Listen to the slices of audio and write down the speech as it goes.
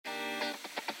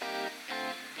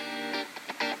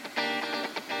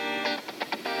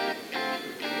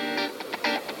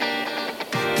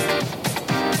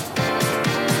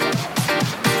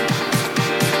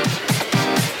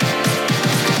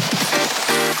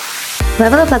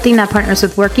Level Up Latina partners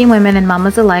with working women and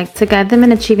mamas alike to guide them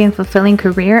in achieving fulfilling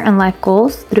career and life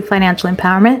goals through financial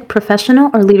empowerment,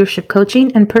 professional or leadership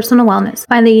coaching, and personal wellness.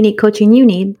 Find the unique coaching you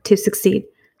need to succeed.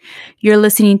 You're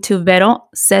listening to Vero,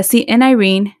 Ceci, and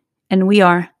Irene, and we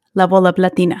are Level Up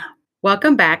Latina.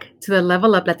 Welcome back to the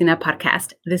Level Up Latina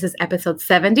podcast. This is episode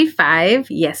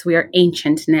 75. Yes, we are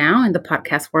ancient now in the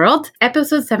podcast world.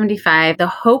 Episode 75, the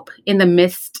hope in the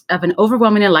midst of an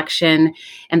overwhelming election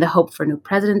and the hope for new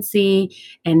presidency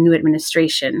and new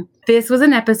administration. This was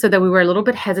an episode that we were a little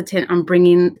bit hesitant on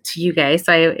bringing to you guys.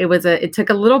 So it took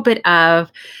a little bit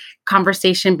of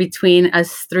conversation between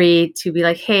us three to be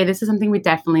like, hey, this is something we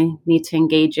definitely need to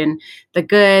engage in. The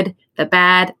good, the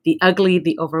bad, the ugly,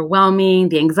 the overwhelming,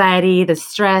 the anxiety, the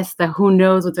stress, the who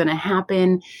knows what's going to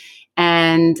happen.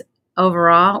 And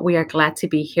overall, we are glad to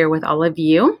be here with all of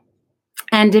you.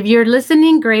 And if you're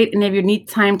listening, great. And if you need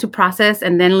time to process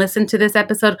and then listen to this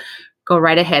episode, go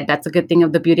right ahead. That's a good thing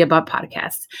of the beauty about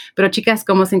podcasts. Pero chicas,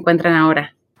 ¿cómo se encuentran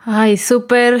ahora? Ay,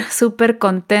 súper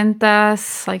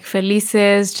contentas, like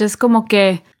felices, just como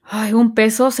que un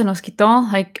peso se nos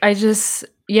quitó.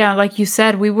 Like you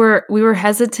said, we were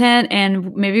hesitant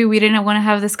and maybe we didn't want to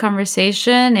have this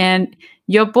conversation. And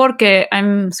yo porque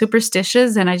I'm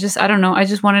superstitious and I don't know, I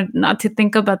just wanted not to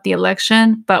think about the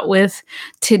election. But with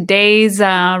today's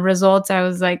results, I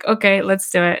was like, okay, let's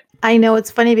do it. I know it's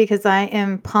funny because I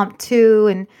am pumped too.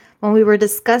 And when we were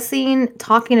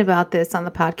talking about this on the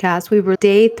podcast, we were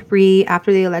day 3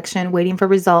 after the election, waiting for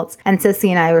results. And Ceci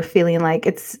and I were feeling like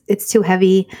it's too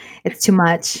heavy. It's too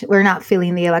much. We're not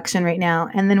feeling the election right now.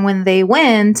 And then when they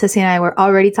win, Ceci and I were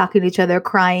already talking to each other,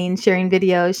 crying, sharing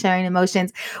videos, sharing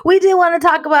emotions. We do want to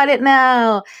talk about it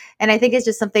now. And I think it's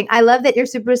just something, I love that you're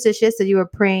superstitious, so you were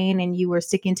praying and you were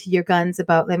sticking to your guns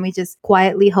about, let me just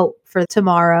quietly hope for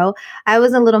tomorrow. I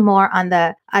was a little more on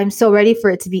I'm so ready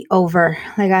for it to be over.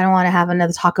 Like, I don't want to have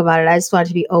another talk about it. I just want it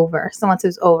to be over. So once it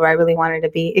was over, I really wanted to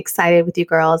be excited with you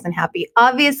girls and happy.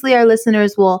 Obviously, our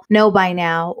listeners will know by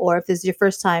now, or if this is your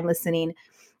first time listening,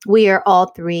 we are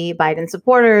all 3 Biden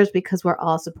supporters because we're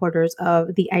all supporters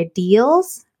of the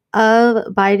ideals of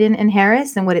Biden and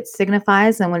Harris and what it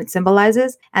signifies and what it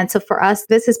symbolizes. And so for us,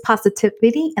 this is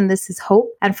positivity and this is hope.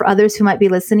 And for others who might be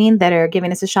listening that are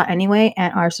giving us a shot anyway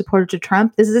and are supporters of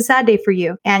Trump, this is a sad day for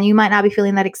you. And you might not be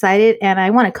feeling that excited. And I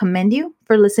want to commend you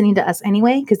for listening to us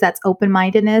anyway, because that's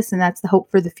open-mindedness and that's the hope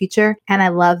for the future. And I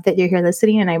love that you're here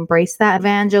listening and I embrace that.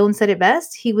 Van Jones said it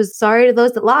best. He was sorry to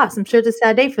those that lost. I'm sure it's a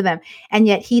sad day for them. And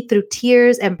yet he, through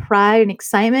tears and pride and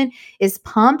excitement, is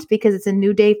pumped because it's a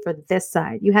new day for this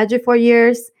side. You had your 4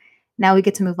 years. Now we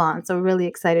get to move on. So we're really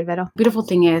excited, Vero. Beautiful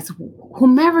thing is,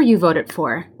 whomever you voted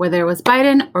for, whether it was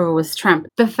Biden or it was Trump,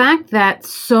 the fact that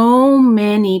so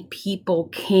many people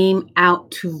came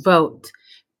out to vote,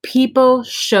 people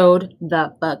showed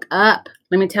the fuck up.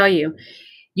 Let me tell you,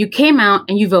 you came out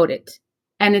and you voted.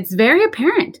 And it's very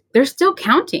apparent. They're still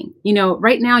counting. You know,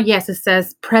 right now, yes, it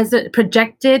says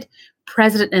projected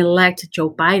President-elect Joe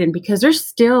Biden, because there's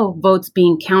still votes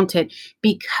being counted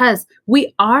because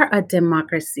we are a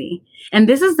democracy. And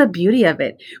this is the beauty of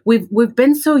it. We've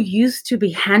been so used to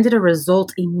be handed a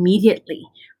result immediately,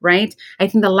 right? I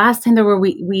think the last time that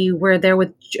we were there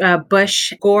with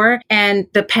Bush, Gore, and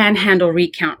the Panhandle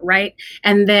recount, right?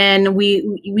 And then we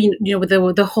with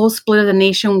the whole split of the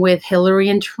nation with Hillary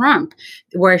and Trump,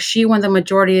 where she won the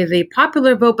majority of the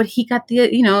popular vote, but he got the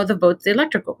votes, the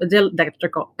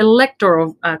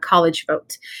electoral college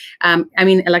vote.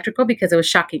 Electrical because it was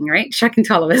shocking, right? Shocking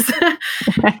to all of us.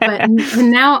 But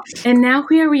now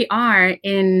here we are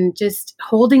in just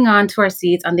holding on to our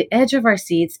seats, on the edge of our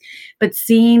seats, but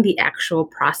seeing the actual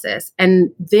process. And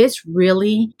this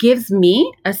really gives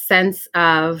me a sense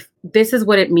of this is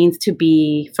what it means to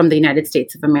be from the United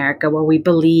States of America, where we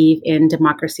believe in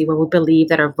democracy, where we believe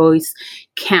that our voice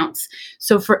counts.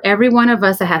 So for every one of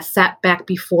us that has sat back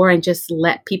before and just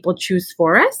let people choose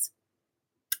for us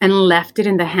and left it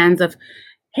in the hands of,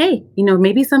 hey,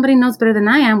 maybe somebody knows better than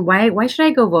I am. Why should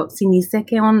I go vote? Si ni sé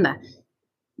qué onda.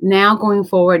 Now going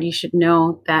forward, you should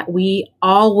know that we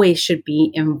always should be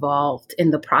involved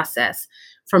in the process,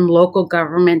 from local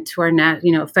government to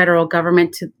our federal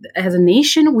government. To as a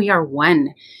nation, we are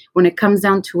one. When it comes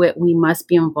down to it, we must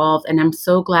be involved. And I'm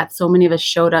so glad so many of us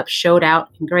showed out,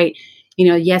 and great.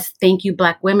 Yes, thank you,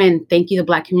 Black women. Thank you, the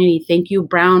Black community. Thank you,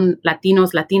 brown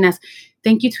Latinos, Latinas.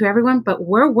 Thank you to everyone. But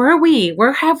where were we?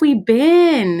 Where have we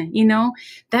been?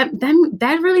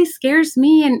 That really scares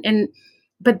me.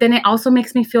 But then it also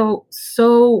makes me feel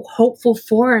so hopeful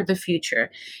for the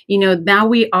future. Now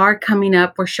we are coming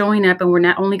up, we're showing up, and we're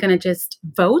not only going to just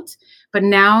vote, but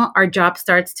now our job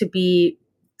starts to be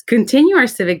continue our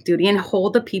civic duty and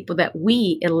hold the people that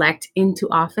we elect into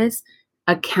office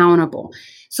accountable.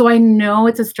 So I know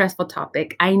it's a stressful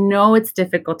topic. I know it's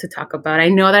difficult to talk about. I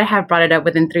know that I have brought it up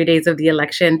within 3 days of the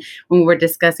election when we were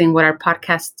discussing what our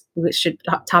podcast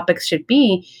topics should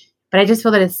be. But I just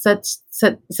feel that it's such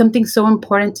something so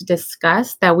important to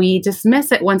discuss that we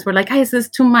dismiss it once we're like, hey, this is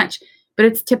too much. But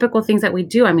it's typical things that we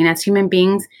do. I mean, as human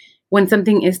beings, when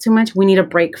something is too much, we need a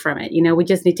break from it. We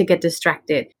just need to get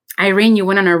distracted. Irene, you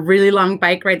went on a really long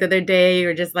bike ride the other day.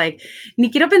 You're just like, ni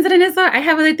quiero pensar en eso. I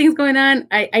have other things going on.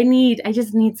 I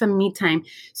just need some me time.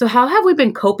 So how have we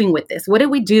been coping with this? What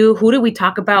did we do? Who did we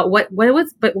talk about?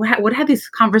 What have these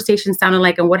conversations sounded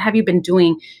like? And what have you been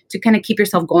doing to kind of keep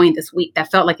yourself going this week that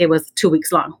felt like it was 2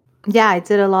 weeks long? Yeah, I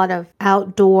did a lot of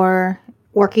outdoor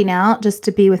working out just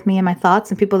to be with me and my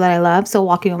thoughts and people that I love. So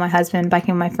walking with my husband,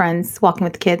 biking with my friends, walking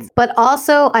with the kids. But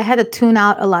also I had to tune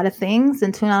out a lot of things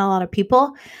and tune out a lot of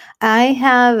people. I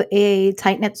have a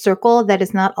tight-knit circle that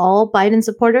is not all Biden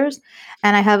supporters.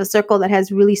 And I have a circle that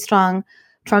has really strong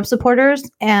Trump supporters.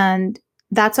 And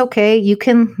that's okay. You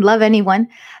can love anyone.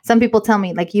 Some people tell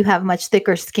me like you have much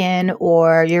thicker skin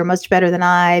or you're much better than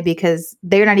I because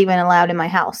they're not even allowed in my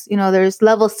house. There's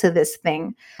levels to this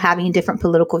thing, having different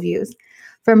political views.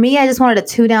 For me, I just wanted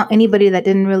to tune out anybody that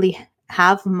didn't really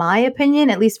have my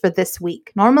opinion, at least for this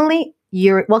week. Normally,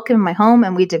 you're welcome in my home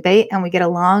and we debate and we get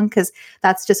along because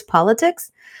that's just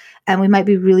politics. And we might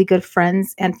be really good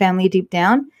friends and family deep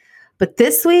down. But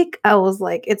this week, I was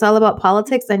like, it's all about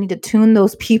politics. I need to tune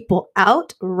those people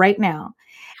out right now.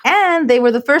 And they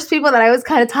were the first people that I was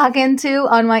kind of talking to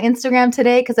on my Instagram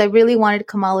today because I really wanted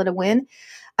Kamala to win.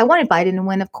 I wanted Biden to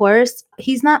win, of course.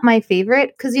 He's not my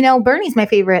favorite because, Bernie's my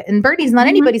favorite. And Bernie's not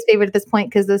anybody's favorite at this point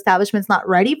because the establishment's not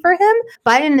ready for him.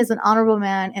 Biden is an honorable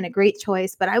man and a great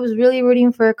choice. But I was really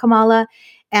rooting for Kamala.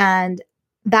 And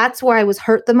that's where I was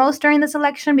hurt the most during this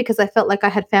election because I felt like I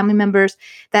had family members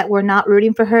that were not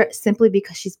rooting for her simply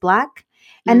because she's Black.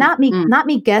 And not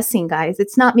me guessing, guys.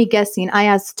 It's not me guessing. I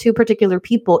asked 2 particular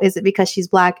people, is it because she's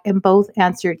Black? And both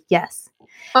answered yes.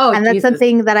 Oh, and that's Jesus.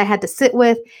 something that I had to sit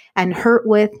with and hurt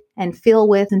with and feel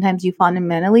with. Sometimes you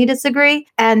fundamentally disagree.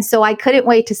 And so I couldn't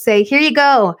wait to say, here you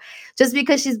go, just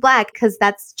because she's Black, because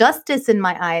that's justice in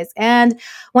my eyes. And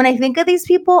when I think of these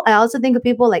people, I also think of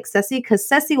people like Ceci, because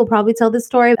Ceci will probably tell this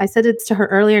story. I said it to her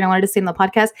earlier and I wanted to say in the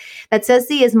podcast that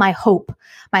Ceci is my hope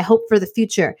for the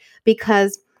future,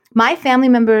 because my family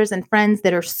members and friends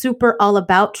that are super all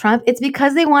about Trump, it's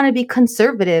because they want to be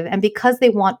conservative and because they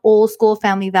want old school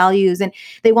family values and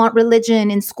they want religion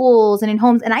in schools and in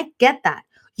homes. And I get that.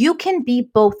 You can be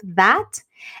both that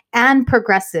and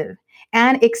progressive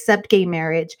and accept gay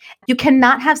marriage. You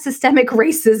cannot have systemic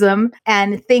racism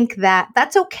and think that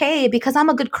that's okay because I'm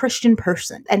a good Christian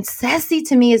person. And Ceci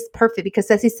to me is perfect because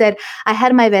Ceci said, I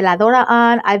had my veladora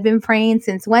on. I've been praying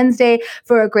since Wednesday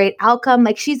for a great outcome.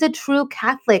 Like she's a true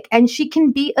Catholic and she can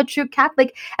be a true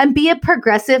Catholic and be a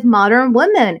progressive modern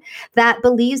woman that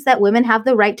believes that women have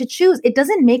the right to choose. It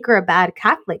doesn't make her a bad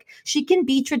Catholic. She can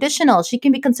be traditional. She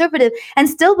can be conservative and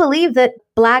still believe that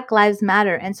Black lives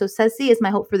matter. And so Ceci is my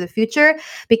hope for the future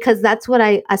because that's what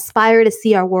I aspire to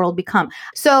see our world become.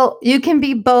 So you can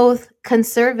be both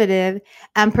conservative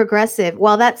and progressive.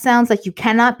 While that sounds like you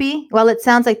cannot be, well, it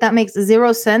sounds like that makes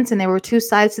zero sense and there were 2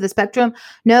 sides to the spectrum.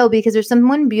 No, because there's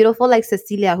someone beautiful like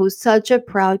Cecilia, who's such a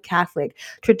proud Catholic,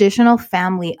 traditional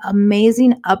family,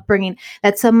 amazing upbringing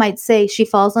that some might say she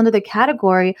falls under the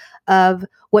category of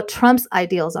what Trump's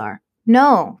ideals are.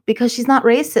 No, because she's not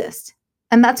racist.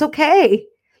 And that's okay.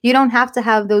 You don't have to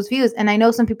have those views. And I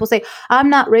know some people say, I'm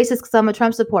not racist because I'm a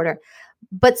Trump supporter.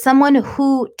 But someone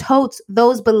who totes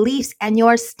those beliefs and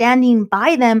you're standing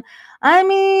by them, I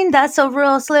mean, that's a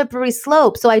real slippery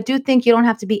slope. So I do think you don't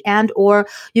have to be or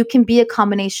you can be a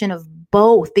combination of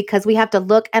both because we have to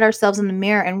look at ourselves in the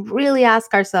mirror and really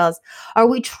ask ourselves, are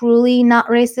we truly not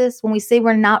racist? When we say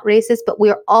we're not racist, but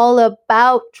we're all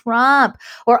about Trump.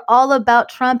 We're all about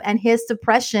Trump and his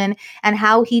suppression and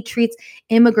how he treats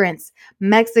immigrants,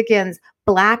 Mexicans,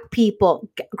 Black people.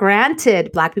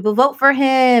 Granted, Black people vote for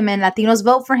him and Latinos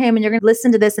vote for him. And you're going to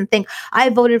listen to this and think, I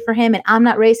voted for him and I'm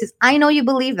not racist. I know you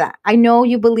believe that. I know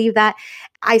you believe that.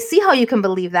 I see how you can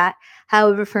believe that.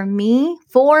 However, for me,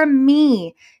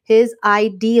 his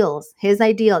ideals,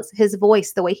 his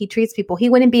voice, the way he treats people, he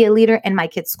wouldn't be a leader in my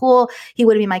kid's school. He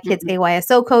wouldn't be my kid's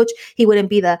AYSO coach. He wouldn't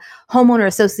be the homeowner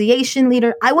association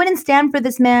leader. I wouldn't stand for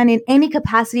this man in any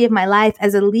capacity of my life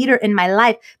as a leader in my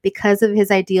life because of his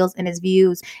ideals and his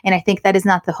views. And I think that is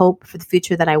not the hope for the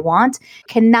future that I want.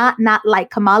 Cannot not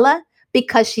like Kamala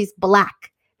because she's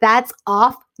Black. That's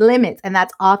off limits and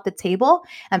that's off the table.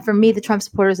 And for me, the Trump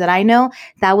supporters that I know,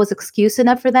 that was excuse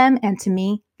enough for them. And to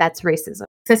me, that's racism.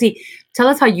 Ceci, tell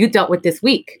us how you dealt with this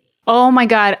week. Oh my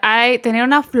God, I tenía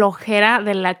una flojera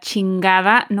de la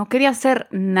chingada. No quería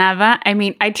hacer nada. I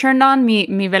mean, I turned on mi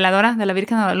veladora de la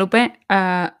Virgen de Guadalupe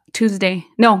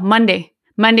Monday.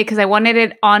 Monday, because I wanted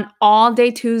it on all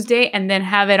day Tuesday and then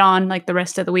have it on like the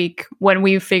rest of the week when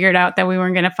we figured out that we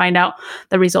weren't going to find out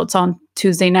the results on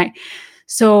Tuesday night.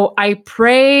 So I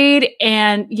prayed,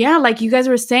 and yeah, like you guys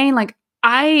were saying, like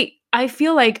I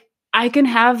feel like I can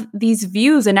have these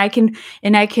views, and I can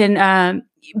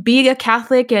be a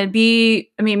Catholic and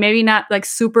be, I mean, maybe not like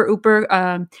super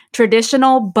uber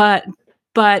traditional, but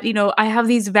you know, I have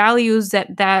these values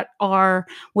that are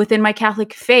within my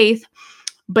Catholic faith,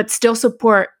 but still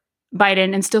support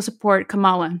Biden and still support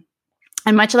Kamala.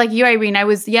 And much like you, Irene,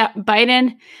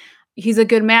 Biden, he's a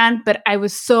good man, but I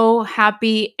was so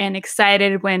happy and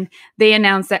excited when they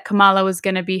announced that Kamala was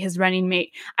going to be his running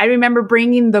mate. I remember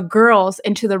bringing the girls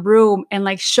into the room and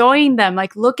like showing them,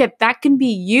 like, look at, that can be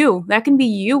you. That can be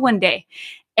you one day.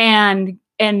 And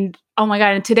oh my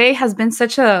God. And today has been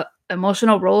such a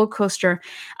emotional roller coaster.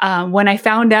 When I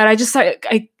found out, I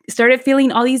started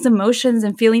feeling all these emotions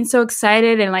and feeling so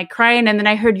excited and like crying. And then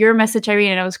I heard your message,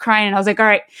 Irene, and I was crying, and I was like, all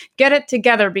right, get it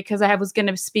together, because I was going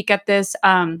to speak at this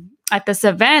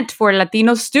event for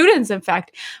Latino students, in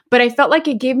fact. But I felt like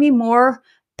it gave me more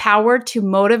power to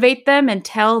motivate them and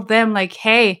tell them like,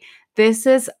 hey, this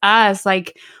is us.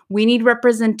 Like, we need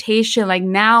representation, like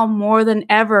now more than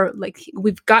ever. Like,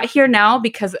 we've got here now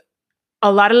because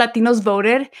a lot of Latinos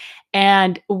voted,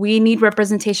 and we need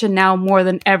representation now more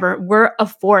than ever. We're a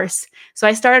force. So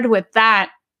I started with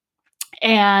that.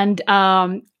 And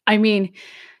I mean,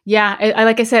 yeah, I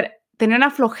like I said, tenía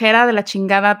una flojera de la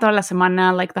chingada toda la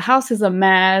semana. Like, the house is a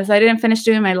mess. I didn't finish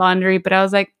doing my laundry, but I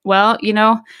was like, well, you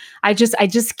know, I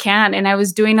just can't. And I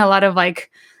was doing a lot of like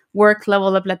work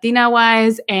Level Up Latina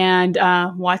wise, and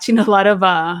watching a lot of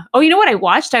you know what I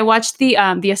watched? I watched the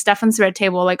Estefan's Red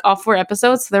Table, like all 4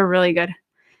 episodes. They're really good.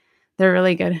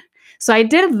 So I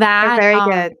did that. They're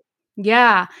very good.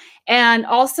 Yeah. And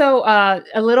also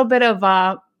a little bit of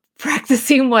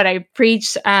practicing what I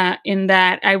preach, in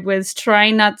that I was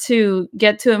trying not to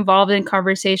get too involved in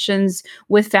conversations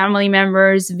with family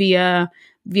members via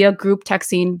group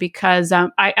texting, because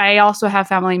I also have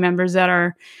family members that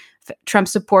are Trump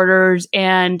supporters,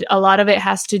 and a lot of it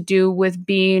has to do with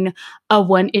being a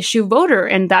one issue voter,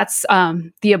 and that's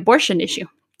the abortion issue,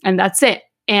 and that's it.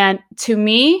 And to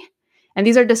me, and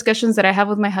these are discussions that I have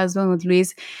with my husband, with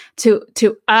Luis, to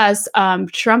us,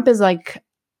 Trump is like,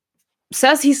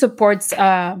 says he supports,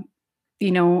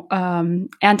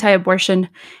 anti-abortion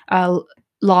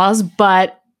laws,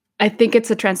 but I think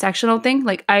it's a transactional thing.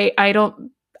 Like, I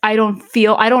don't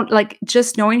like,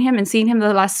 just knowing him and seeing him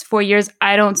the last 4 years,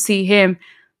 I don't see him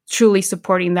truly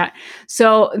supporting that.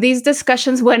 So these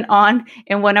discussions went on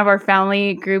in one of our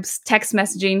family groups, text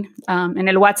messaging, in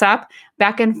el WhatsApp,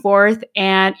 back and forth.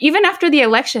 And even after the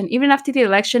election,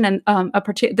 and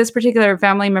this particular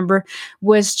family member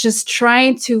was just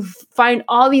trying to find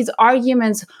all these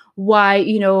arguments why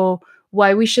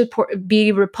we should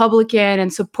be Republican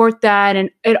and support that. And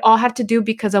it all had to do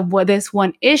because of this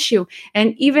one issue.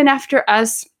 And even after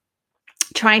us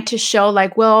trying to show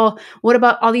like, well, what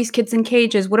about all these kids in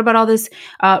cages? What about all this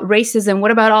racism? What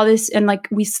about all this? And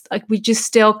we just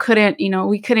still couldn't,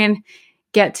 we couldn't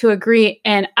get to agree.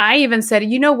 And I even said,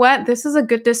 you know what, this is a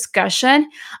good discussion,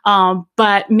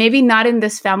 but maybe not in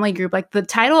this family group. Like, the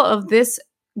title of this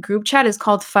group chat is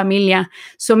called Familia.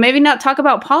 So maybe not talk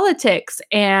about politics.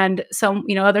 And some,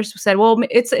 others said, well,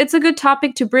 it's a good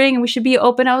topic to bring and we should be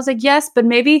open. I was like, yes, but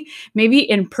maybe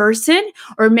in person,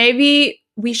 or maybe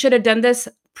we should have done this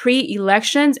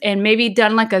pre-elections and maybe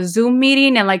done like a Zoom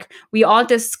meeting and like we all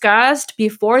discussed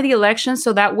before the election.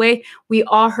 So that way we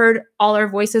all heard all our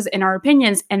voices and our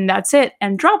opinions, and that's it,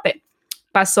 and drop it.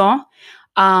 Pasó.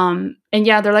 And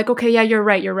yeah, they're like, okay, yeah, you're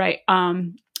right.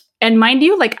 And mind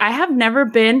you, like, I have never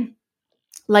been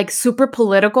like super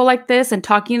political like this and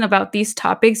talking about these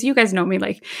topics. You guys know me,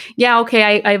 like, yeah,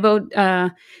 okay, I vote.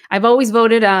 I've always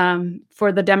voted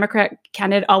for the Democrat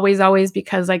candidate, always,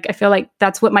 because like I feel like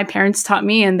that's what my parents taught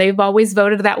me, and they've always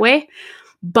voted that way.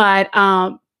 But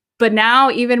now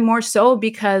even more so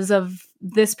because of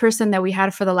this person that we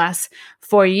had for the last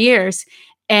 4 years.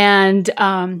 And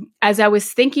as I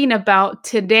was thinking about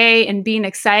today and being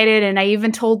excited, and I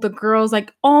even told the girls,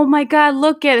 like, oh my God,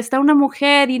 look at, está una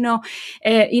mujer,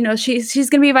 she's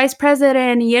going to be vice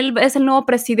president, y él es el nuevo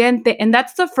presidente. And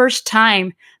that's the first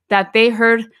time that they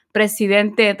heard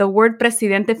presidente, the word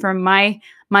presidente, from my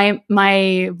mouth,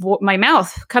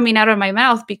 coming out of my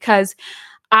mouth, because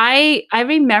I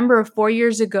remember 4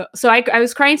 years ago. So I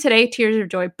was crying today, tears of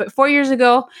joy. But 4 years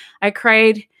ago, I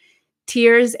cried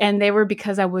tears, and they were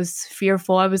because I was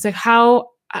fearful. I was like, how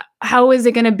is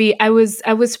it going to be? I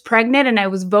was pregnant and I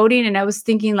was voting, and I was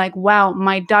thinking like, wow,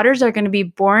 my daughters are going to be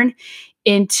born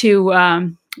into,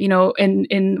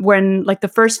 in when like the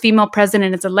first female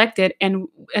president is elected, and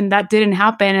that didn't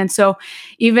happen. And so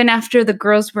even after the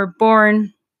girls were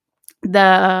born,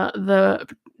 the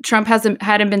Trump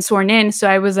hadn't been sworn in. So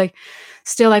I was like,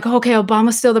 still like, okay,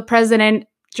 Obama's still the president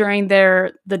during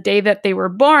the day that they were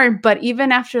born. But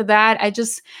even after that,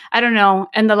 I don't know.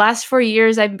 And the last 4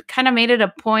 years, I've kind of made it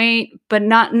a point, but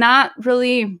not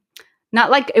really, not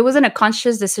like it wasn't a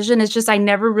conscious decision. It's just I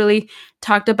never really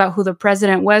talked about who the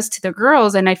president was to the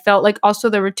girls. And I felt like also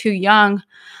they were too young.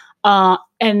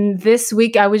 And this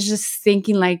week I was just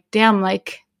thinking like, damn,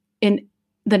 like in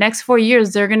the next 4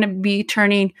 years, they're going to be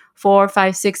turning 4,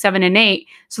 5, 6, 7, and 8.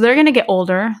 So they're going to get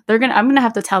older. I'm going to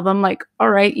have to tell them like, all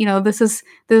right, this is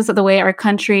the way our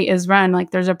country is run.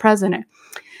 Like there's a president.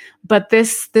 But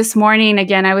this morning,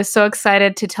 again, I was so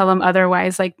excited to tell them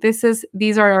otherwise. Like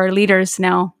these are our leaders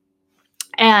now.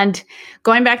 And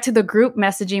going back to the group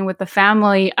messaging with the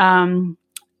family,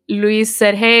 Luis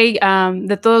said, "Hey,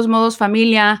 de todos modos,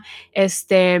 familia,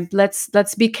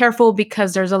 let's be careful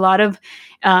because there's a lot of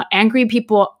angry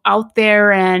people out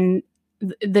there, and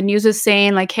the news is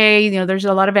saying like, hey, there's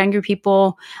a lot of angry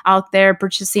people out there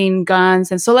purchasing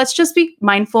guns, and so let's just be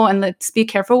mindful and let's be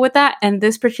careful with that." And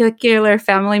this particular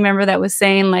family member that was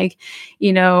saying like,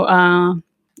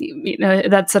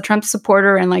 that's a Trump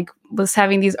supporter and like was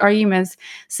having these arguments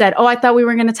said, "Oh, I thought we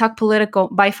were going to talk political.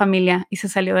 Bye, familia," y se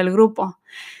salió del grupo.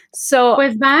 So,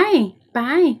 pues bye.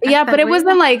 Yeah, but it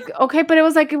wasn't like, okay, but it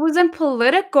was like, it wasn't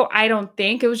political, I don't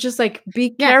think. It was just like,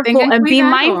 be careful and be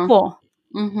mindful.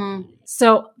 Mm-hmm.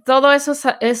 So, todo eso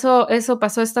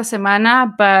pasó esta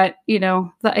semana, but,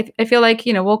 I feel like,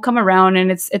 we'll come around,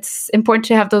 and it's important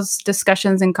to have those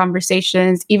discussions and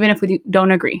conversations, even if we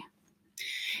don't agree.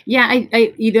 Yeah,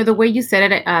 I the way you said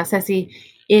it, Ceci,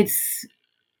 it's,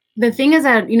 the thing is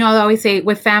that, I always say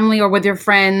with family or with your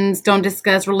friends, don't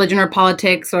discuss religion or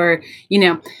politics or,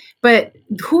 but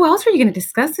who else are you going to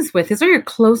discuss this with? These are your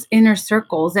close inner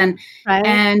circles. And, right.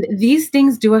 And these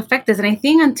things do affect us. And I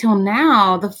think until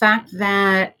now, the fact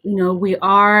that, we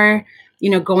are,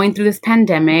 going through this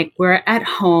pandemic, we're at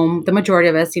home, the majority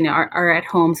of us, are at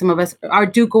home. Some of us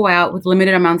do go out with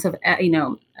limited amounts of,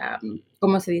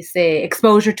 como se dice,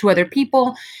 exposure to other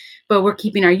people, but we're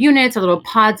keeping our units, our little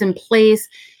pods in place.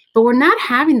 But we're not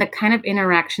having the kind of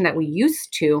interaction that we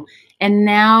used to. And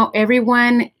now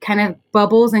everyone kind of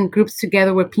bubbles and groups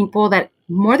together with people that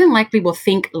more than likely will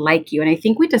think like you. And I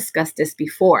think we discussed this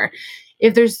before.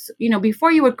 If there's,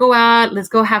 before you would go out, let's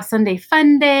go have Sunday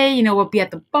fun day, we'll be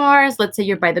at the bars. Let's say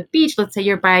you're by the beach. Let's say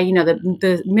you're by,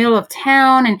 the middle of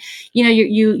town. And,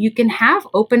 you can have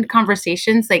open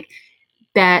conversations like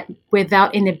that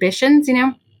without inhibitions,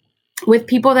 with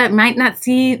people that might not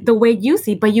see the way you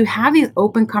see, but you have these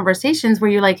open conversations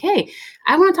where you're like, hey,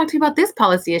 I want to talk to you about this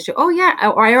policy issue. Oh yeah.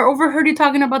 Or I overheard you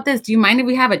talking about this. Do you mind if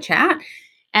we have a chat?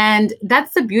 And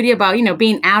that's the beauty about,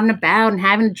 being out and about and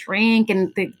having a drink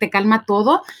and te calma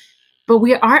todo. But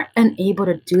we aren't unable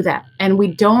to do that. And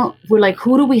we're like,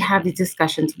 who do we have these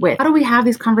discussions with? How do we have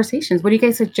these conversations? What do you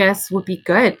guys suggest would be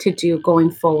good to do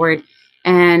going forward?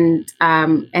 And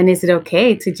is it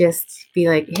okay to just be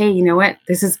like, hey, you know what?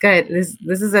 This is good.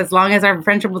 This is as long as our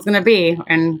friendship was going to be,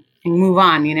 and move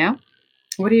on,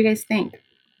 What do you guys think?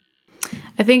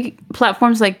 I think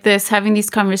platforms like this, having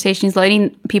these conversations, letting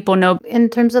people know. In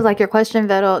terms of like your question,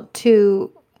 Vero,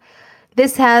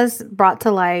 this has brought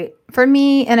to light for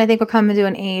me, and I think we're coming to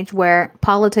an age where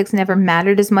politics never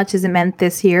mattered as much as it meant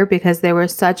this year because there were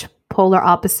such polar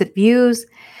opposite views.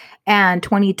 And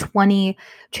 2020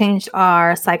 changed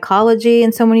our psychology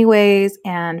in so many ways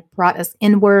and brought us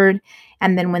inward.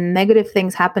 And then when negative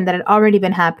things happened that had already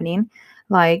been happening,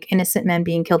 like innocent men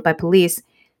being killed by police,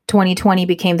 2020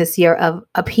 became this year of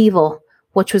upheaval,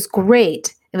 which was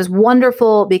great. It was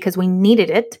wonderful because we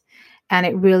needed it. And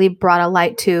it really brought a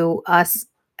light to us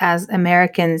as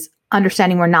Americans,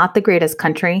 understanding we're not the greatest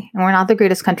country. And we're not the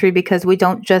greatest country because we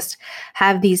don't just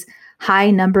have these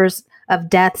high numbers of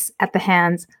deaths at the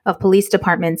hands of police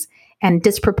departments and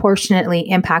disproportionately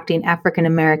impacting African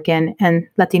American and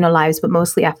Latino lives, but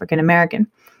mostly African American.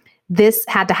 This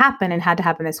had to happen and had to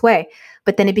happen this way.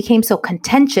 But then it became so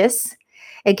contentious.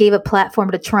 It gave a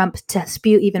platform to Trump to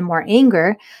spew even more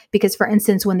anger because, for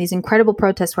instance, when these incredible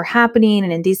protests were happening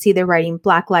and in DC, they're writing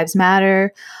Black Lives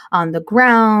Matter on the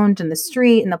ground, in the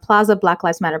street, in the plaza, Black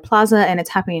Lives Matter Plaza, and it's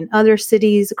happening in other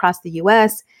cities across the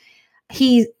US.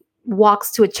 He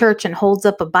walks to a church and holds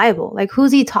up a Bible. Like,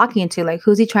 who's he talking to? Like,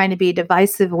 who's he trying to be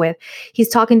divisive with? He's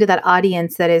talking to that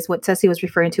audience that is what Ceci was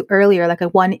referring to earlier, like a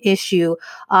one issue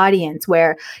audience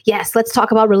where, yes, let's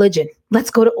talk about religion. Let's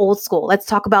go to old school. Let's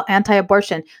talk about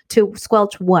anti-abortion. To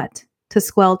squelch what? To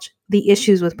squelch the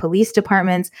issues with police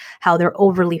departments, how they're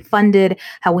overly funded,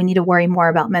 how we need to worry more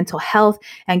about mental health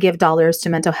and give dollars to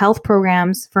mental health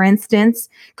programs, for instance,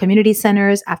 community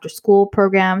centers, after school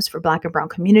programs for Black and Brown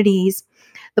communities.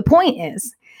 The point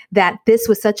is that this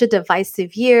was such a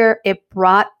divisive year. It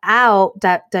brought out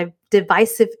that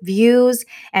divisive views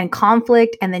and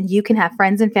conflict. And then you can have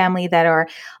friends and family that are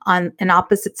on an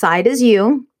opposite side as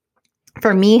you.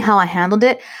 For me, how I handled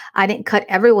it, I didn't cut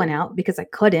everyone out because I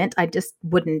couldn't. I just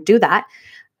wouldn't do that.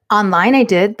 Online, I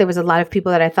did. There was a lot of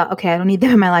people that I thought, okay, I don't need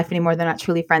them in my life anymore. They're not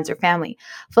truly friends or family.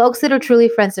 Folks that are truly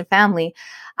friends and family,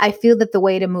 I feel that the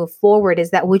way to move forward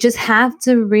is that we just have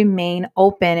to remain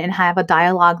open and have a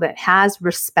dialogue that has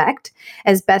respect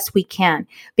as best we can.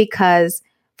 Because,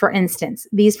 for instance,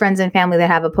 these friends and family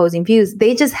that have opposing views,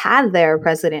 they just had their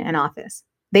president in office.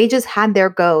 They just had their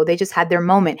go. They just had their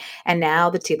moment. And now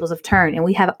the tables have turned and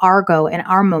we have our go and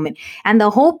our moment. And the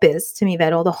hope is, to me,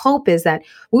 Vero, the hope is that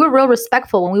we were real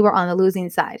respectful when we were on the losing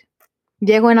side.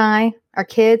 Diego and I, our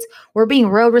kids, we're being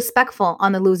real respectful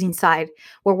on the losing side,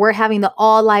 where we're having the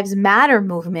All Lives Matter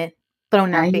movement thrown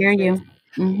in our faces. I hear you.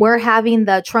 Mm-hmm. We're having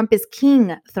the Trump is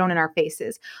king thrown in our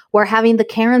faces. We're having the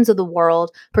Karens of the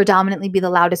world predominantly be the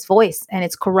loudest voice, and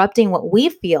it's corrupting what we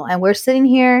feel. And we're sitting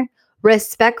here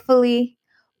respectfully,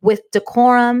 with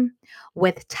decorum,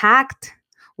 with tact,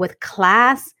 with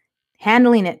class,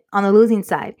 handling it on the losing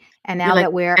side. And now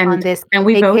that we're on this, and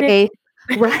we AKA, voted.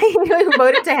 Right? We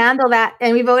voted to handle that,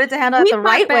 and we voted to handle it the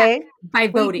right way by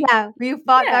voting. We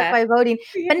fought back by voting.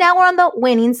 But now we're on the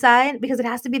winning side because it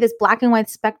has to be this black and white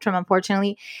spectrum,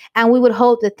 unfortunately. And we would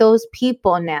hope that those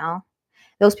people now,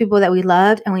 those people that we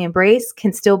loved and we embrace,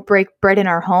 can still break bread in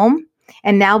our home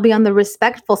and now be on the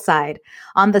respectful side,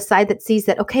 on the side that sees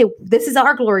that, okay, this is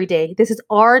our glory day. This is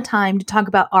our time to talk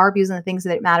about our views and the things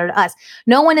that matter to us.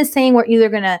 No one is saying we're either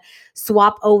going to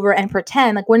swap over and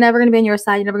pretend like we're never going to be on your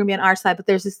side, you're never going to be on our side. But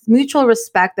there's this mutual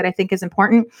respect that I think is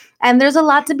important. And there's a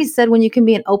lot to be said when you can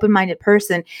be an open-minded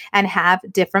person and have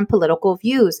different political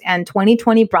views. And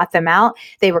 2020 brought them out.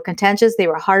 They were contentious. They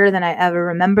were harder than I ever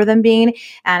remember them being.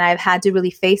 And I've had to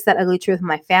really face that ugly truth with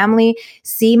my family,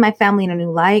 see my family in a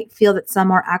new light, feel that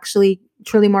some are actually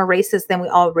truly more racist than we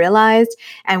all realized.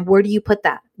 And where do you put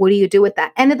that? What do you do with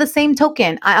that? And at the same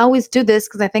token, I always do this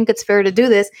because I think it's fair to do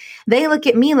this. They look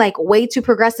at me like way too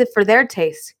progressive for their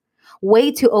taste,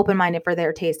 way too open-minded for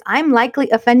their taste. I'm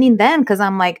likely offending them because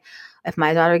I'm like, if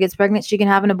my daughter gets pregnant, she can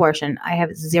have an abortion. I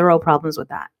have zero problems with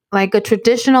that. Like a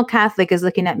traditional Catholic is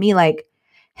looking at me like,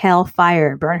 hell,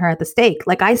 fire, burn her at the stake.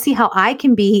 Like I see how I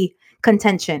can be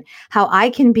contention, how I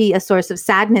can be a source of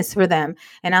sadness for them.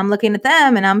 And I'm looking at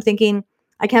them and I'm thinking,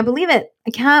 I can't believe it. I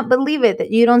can't believe it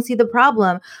that you don't see the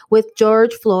problem with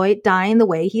George Floyd dying the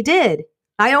way he did.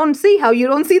 I don't see how you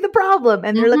don't see the problem.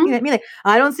 And they're looking at me like,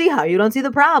 I don't see how you don't see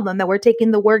the problem that we're taking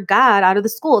the word God out of the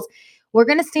schools. We're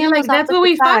going to stand like, that's what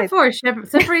we fought for,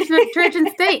 separation of church and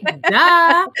state.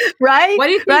 Duh. Right? What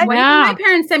do you think? Right? What do you think my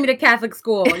parents sent me to Catholic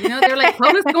school? You know, they're like,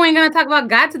 who's going to talk about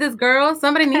God to this girl?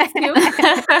 Somebody needs to.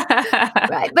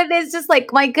 Right. But it's just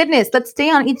like, my goodness, let's stay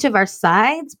on each of our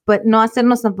sides, but no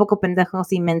hacernos tampoco pendejos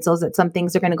y mensos that some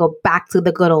things are going to go back to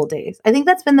the good old days. I think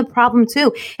that's been the problem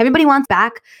too. Everybody wants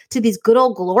back to these good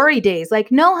old glory days. Like,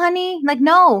 no, honey. Like,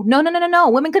 no.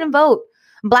 Women couldn't vote.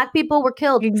 Black people were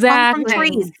killed. Exactly. From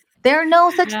trees. There are no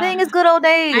such thing as good old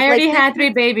days. I already had 3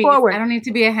 babies. Forward. I don't need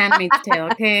to be a handmaid's tale,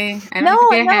 okay? I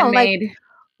don't need to be a handmaid. Like,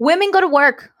 women go to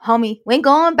work, homie. We ain't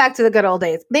going back to the good old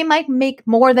days. They might make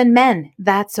more than men.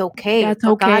 That's okay. That's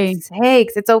For okay. God's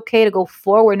sakes, it's okay to go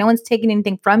forward. No one's taking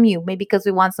anything from you. Maybe because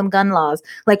we want some gun laws.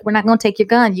 Like, we're not going to take your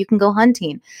gun. You can go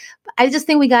hunting. I just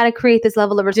think we got to create this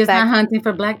level of respect. Just not hunting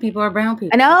for Black people or brown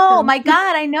people. I know. My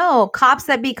God, I know. Cops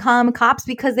that become cops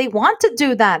because they want to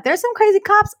do that. There's some crazy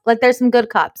cops. Like, there's some good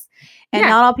cops. And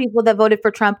not all people that voted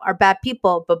for Trump are bad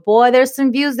people. But boy, there's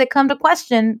some views that come to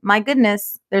question. My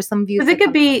goodness, there's some views. Because it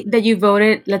could be that you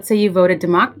voted, let's say you voted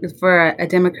for a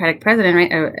Democratic president,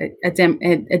 right?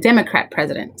 A Democrat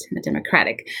president, a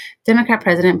Democrat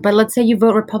president. But let's say you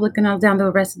vote Republican all down the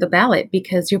rest of the ballot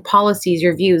because your policies,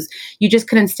 your views, you just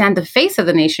couldn't stand the face of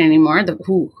the nation anymore,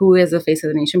 who is the face of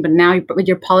the nation. But now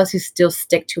your policies still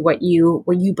stick to what you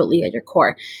believe at your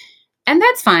core. And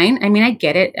that's fine. I mean, I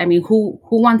get it. I mean, who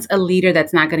wants a leader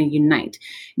that's not going to unite?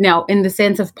 Now, in the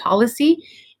sense of policy,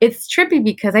 it's trippy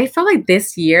because I feel like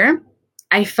this year,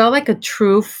 I felt like a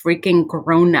true freaking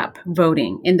grown-up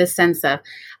voting, in the sense of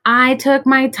I took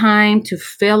my time to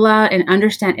fill out and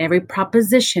understand every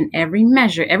proposition, every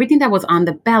measure, everything that was on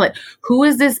the ballot. Who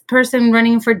is this person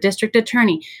running for district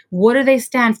attorney? What do they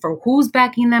stand for? Who's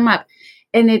backing them up?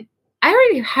 And I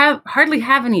already hardly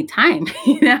have any time,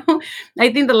 you know?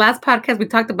 I think the last podcast we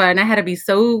talked about, and I had to be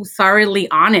so sorrily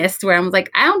honest, where I was like,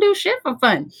 I don't do shit for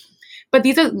fun. But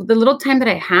these are the little time that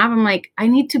I have. I'm like, I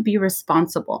need to be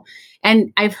responsible.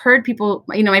 And I've heard people,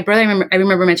 my brother, I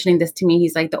remember mentioning this to me.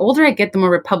 He's like, the older I get, the more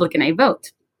Republican I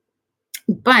vote.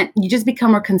 But you just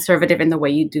become more conservative in the way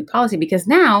you do policy, because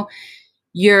now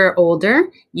you're older,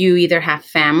 you either have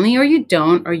family or you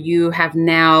don't, or you have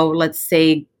now, let's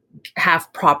say, have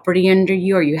property under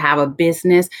you, or you have a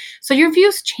business. So your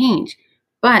views change.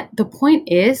 But the point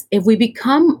is, if we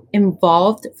become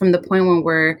involved from the point when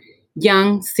we're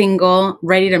young, single,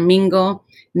 ready to mingle,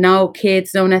 no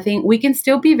kids, no nothing, we can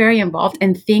still be very involved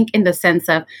and think in the sense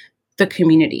of the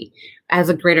community as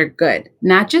a greater good,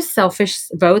 not just selfish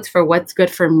votes for what's good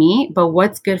for me, but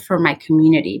what's good for my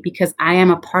community, because I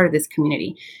am a part of this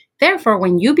community. Therefore,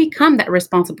 when you become that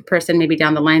responsible person, maybe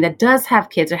down the line, that does have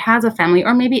kids or has a family,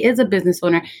 or maybe is a business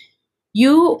owner,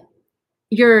 what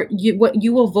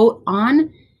you will vote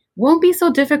on won't be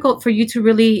so difficult for you to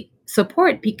really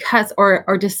support, because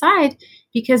or decide,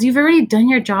 because you've already done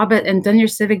your job and done your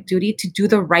civic duty to do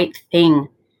the right thing,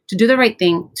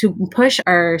 to push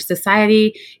our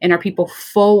society and our people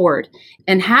forward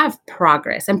and have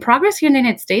progress. And progress here in the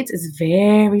United States is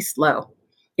very slow.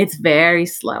 It's very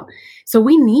slow. So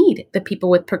we need the people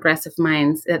with progressive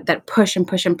minds that push and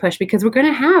push and push, because we're going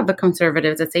to have the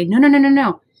conservatives that say, no, no, no, no,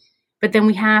 no. But then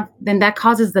that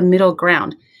causes the middle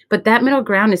ground. But that middle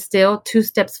ground is still 2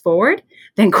 steps forward,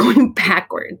 then going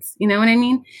backwards. You know what I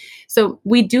mean? So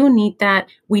we do need that.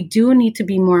 We do need to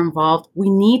be more involved. We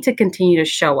need to continue to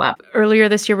show up. Earlier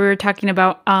this year, we were talking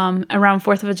about around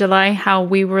 4th of July, how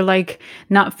we were like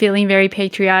not feeling very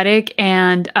patriotic.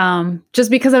 And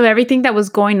just because of everything that was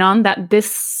going on that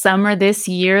this summer, this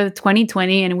year,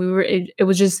 2020, and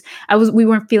we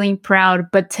weren't feeling proud.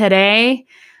 But today,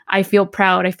 I feel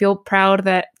proud. I feel proud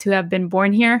to have been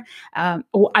born here.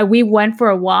 We went for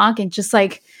a walk, and just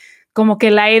like, como que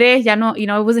el aire, ya no,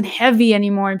 it wasn't heavy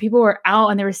anymore, and people were out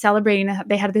and they were celebrating.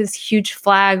 They had this huge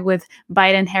flag with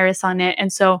Biden Harris on it.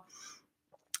 And so,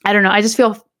 I don't know, I just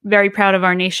feel very proud of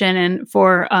our nation and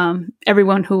for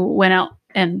everyone who went out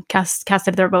and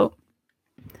casted their vote.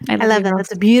 I love that.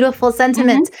 That's a beautiful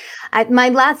sentiment. Mm-hmm. My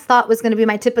last thought was going to be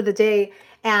my tip of the day,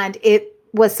 and it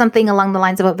was something along the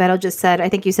lines of what Vero just said. I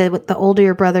think you said, the older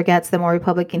your brother gets, the more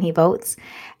Republican he votes.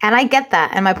 And I get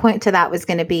that. And my point to that was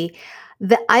going to be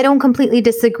that I don't completely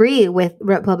disagree with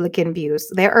Republican views.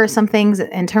 There are some things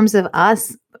in terms of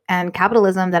us and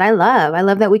capitalism that I love. I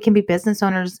love that we can be business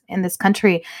owners in this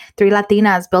country, 3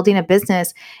 Latinas building a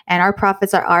business, and our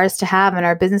profits are ours to have, and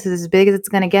our business is as big as it's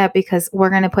going to get, because we're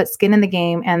going to put skin in the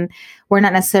game, and we're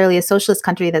not necessarily a socialist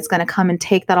country that's going to come and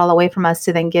take that all away from us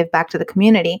to then give back to the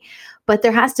community. But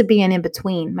there has to be an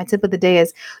in-between. My tip of the day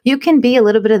is, you can be a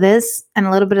little bit of this and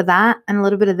a little bit of that and a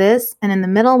little bit of this, and in the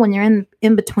middle, when you're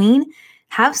in between,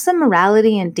 have some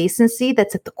morality and decency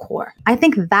that's at the core. I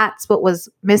think that's what was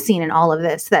missing in all of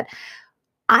this, that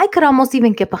I could almost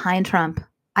even get behind Trump.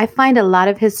 I find a lot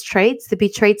of his traits to be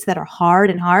traits that are hard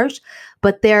and harsh,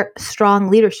 but they're strong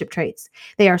leadership traits.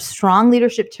 They are strong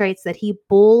leadership traits that he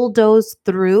bulldozed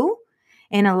through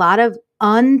in a lot of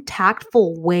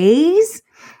untactful ways.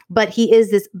 But he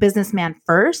is this businessman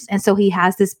first. And so he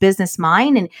has this business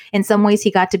mind. And in some ways he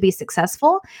got to be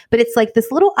successful. But it's like this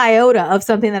little iota of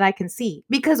something that I can see.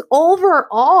 Because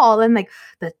overall, and like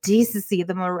the decency,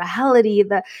 the morality,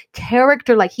 the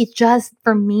character, like he just,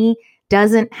 for me,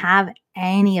 doesn't have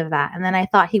any of that. And then I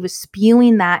thought he was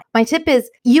spewing that. My tip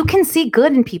is, you can see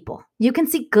good in people. You can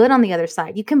see good on the other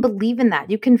side. You can believe in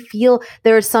that. You can feel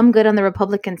there is some good on the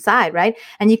Republican side, right?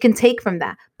 And you can take from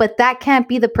that. But that can't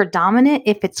be the predominant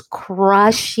if it's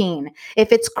crushing.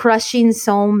 If it's crushing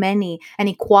so many, and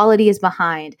equality is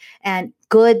behind, and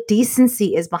good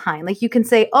decency is behind. Like, you can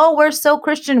say, oh, we're so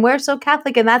Christian, we're so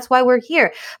Catholic, and that's why we're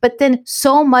here. But then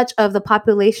so much of the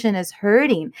population is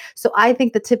hurting. So I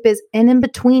think the tip is, an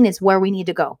in-between is where we need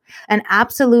to go. An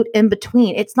absolute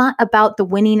in-between. It's not about the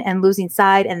winning and losing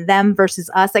side and them versus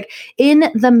us. Like, in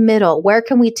the middle, where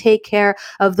can we take care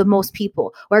of the most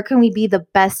people? Where can we be the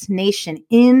best nation?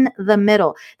 In the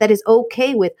middle, that is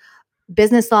okay with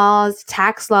business laws,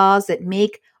 tax laws that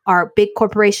make our big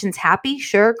corporations happy.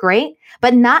 Sure, great.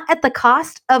 But not at the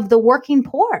cost of the working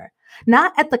poor.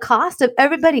 not at the cost of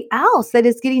everybody else that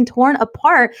is getting torn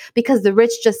apart because the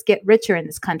rich just get richer in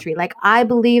this country. Like, I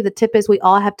believe the tip is we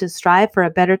all have to strive for a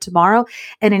better tomorrow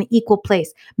and an equal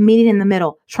place, meeting in the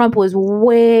middle. Trump was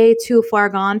way too far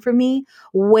gone for me,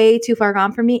 way too far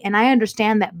gone for me. And I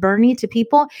understand that Bernie to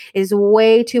people is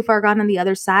way too far gone on the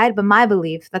other side. But my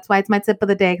belief, that's why it's my tip of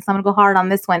the day, because I'm going to go hard on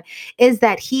this one, is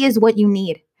that he is what you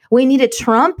need. We needed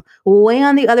Trump way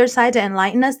on the other side to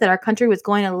enlighten us that our country was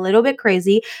going a little bit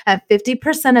crazy, and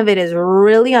 50% of it is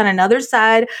really on another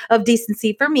side of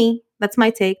decency for me. That's my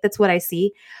take. That's what I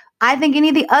see. I think you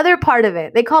need the other part of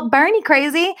it. They call Bernie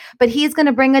crazy, but he's going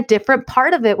to bring a different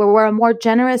part of it where we're a more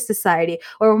generous society,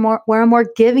 or we're a more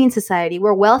giving society,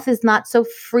 where wealth is not so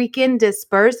freaking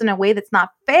dispersed in a way that's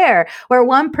not fair, where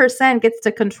 1% gets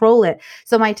to control it.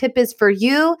 So my tip is for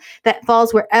you that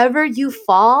falls wherever you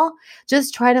fall,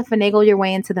 just try to finagle your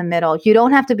way into the middle. You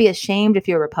don't have to be ashamed if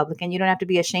you're a Republican. You don't have to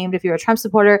be ashamed if you're a Trump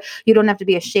supporter. You don't have to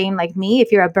be ashamed like me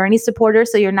if you're a Bernie supporter.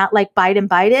 So you're not like Biden,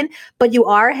 but you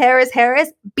are Harris.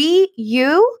 Be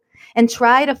you and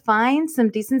try to find some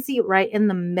decency right in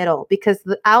the middle, because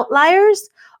the outliers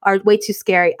are way too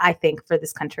scary, I think, for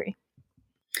this country.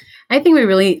 I think we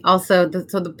really also,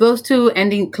 those two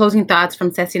closing thoughts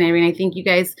from Ceci and Irene, I think you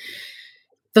guys,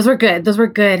 those were good.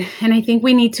 And I think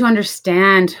we need to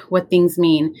understand what things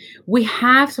mean. We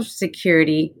have Social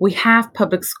Security. We have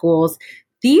public schools.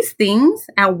 These things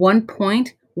at one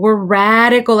point were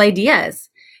radical ideas.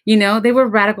 They were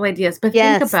radical ideas. But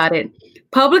think about it.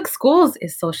 Public schools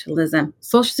is socialism.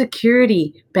 Social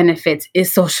Security benefits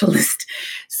is socialist.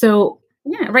 So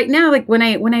yeah, right now, like when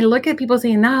I look at people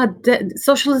saying,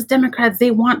 socialist Democrats,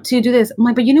 they want to do this. I'm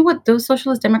like, but you know what? Those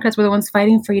socialist Democrats were the ones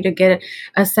fighting for you to get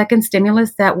a second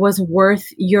stimulus that was worth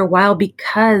your while,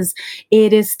 because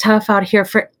it is tough out here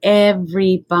for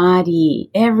everybody.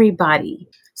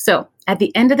 So at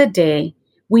the end of the day,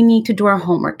 we need to do our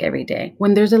homework every day.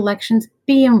 When there's elections,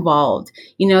 be involved.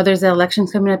 There's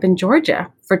elections coming up in Georgia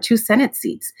for 2 Senate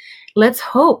seats. Let's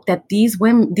hope that these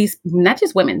women, not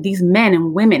just women, these men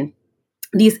and women,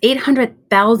 these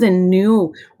 800,000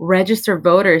 new registered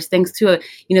voters, thanks to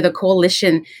the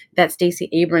coalition that Stacey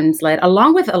Abrams led,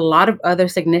 along with a lot of other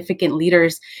significant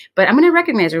leaders. But I'm going to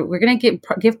recognize her. We're going to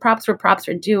give props where props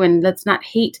are due, and let's not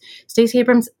hate. Stacey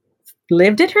Abrams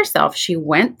lived it herself. She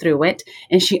went through it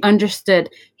and she understood,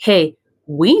 hey,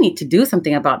 we need to do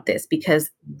something about this because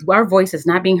our voice is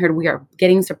not being heard. We are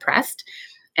getting suppressed,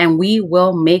 and we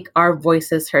will make our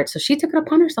voices heard. So she took it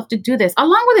upon herself to do this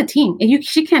along with a team. And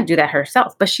she can't do that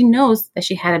herself, but she knows that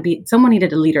she had to be, someone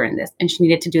needed a leader in this, and she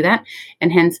needed to do that.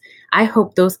 And hence, I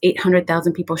hope those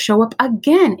 800,000 people show up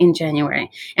again in January.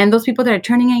 And those people that are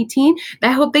turning 18,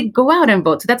 I hope they go out and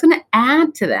vote. So that's going to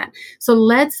add to that. So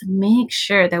let's make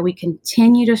sure that we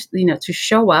continue to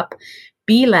show up,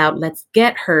 be loud. Let's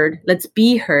get heard. Let's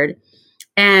be heard,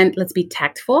 and let's be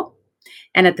tactful.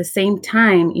 And at the same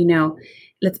time,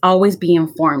 let's always be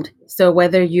informed. So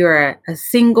whether you're a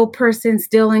single person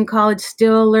still in college,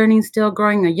 still learning, still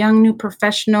growing, a young new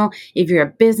professional, if you're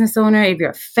a business owner, if you're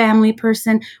a family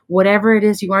person, whatever it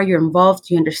is you are, you're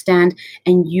involved, you understand,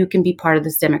 and you can be part of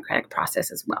this democratic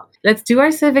process as well. Let's do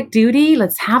our civic duty.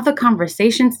 Let's have the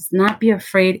conversations. Let's not be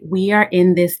afraid. We are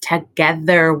in this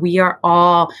together. We are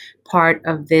all part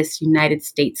of this United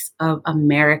States of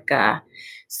America.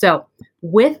 So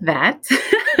with that,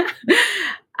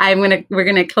 we're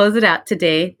gonna close it out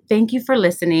today. Thank you for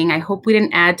listening. I hope we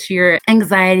didn't add to your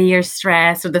anxiety or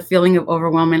stress or the feeling of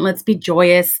overwhelmment. Let's be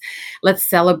joyous. Let's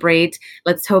celebrate.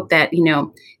 Let's hope that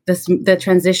the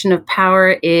transition of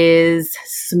power is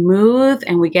smooth,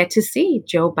 and we get to see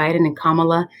Joe Biden and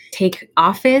Kamala take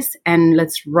office, and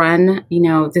let's run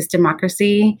this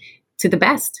democracy to the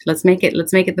best. Let's make it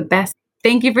the best.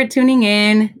 Thank you for tuning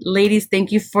in. Ladies,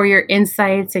 thank you for your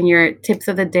insights and your tips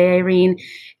of the day, Irene.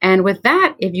 And with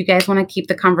that, if you guys want to keep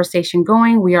the conversation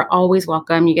going, we are always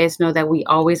welcome. You guys know that we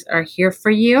always are here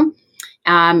for you.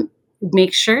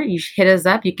 Make sure you hit us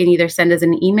up. You can either send us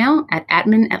an email at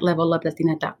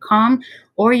admin@leveluplatina.com,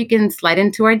 or you can slide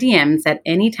into our DMs at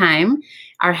any time.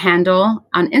 Our handle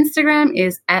on Instagram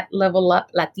is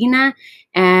 @leveluplatina.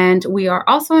 And we are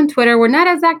also on Twitter. We're not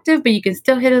as active, but you can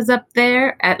still hit us up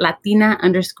there at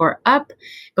Latina_up.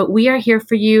 But we are here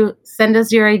for you. Send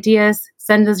us your ideas.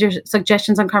 Send us your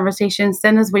suggestions on conversations.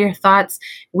 Send us your thoughts.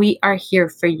 We are here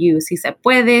for you. Si se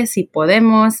puede, si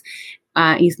podemos.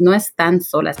 Y no están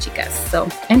solas, chicas. So,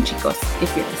 and chicos,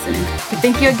 if you're listening. So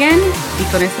thank you again. Y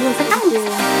con eso los dejamos.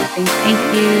 Thank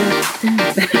you.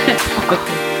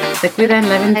 Okay. Se cuidan,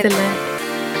 lávensela.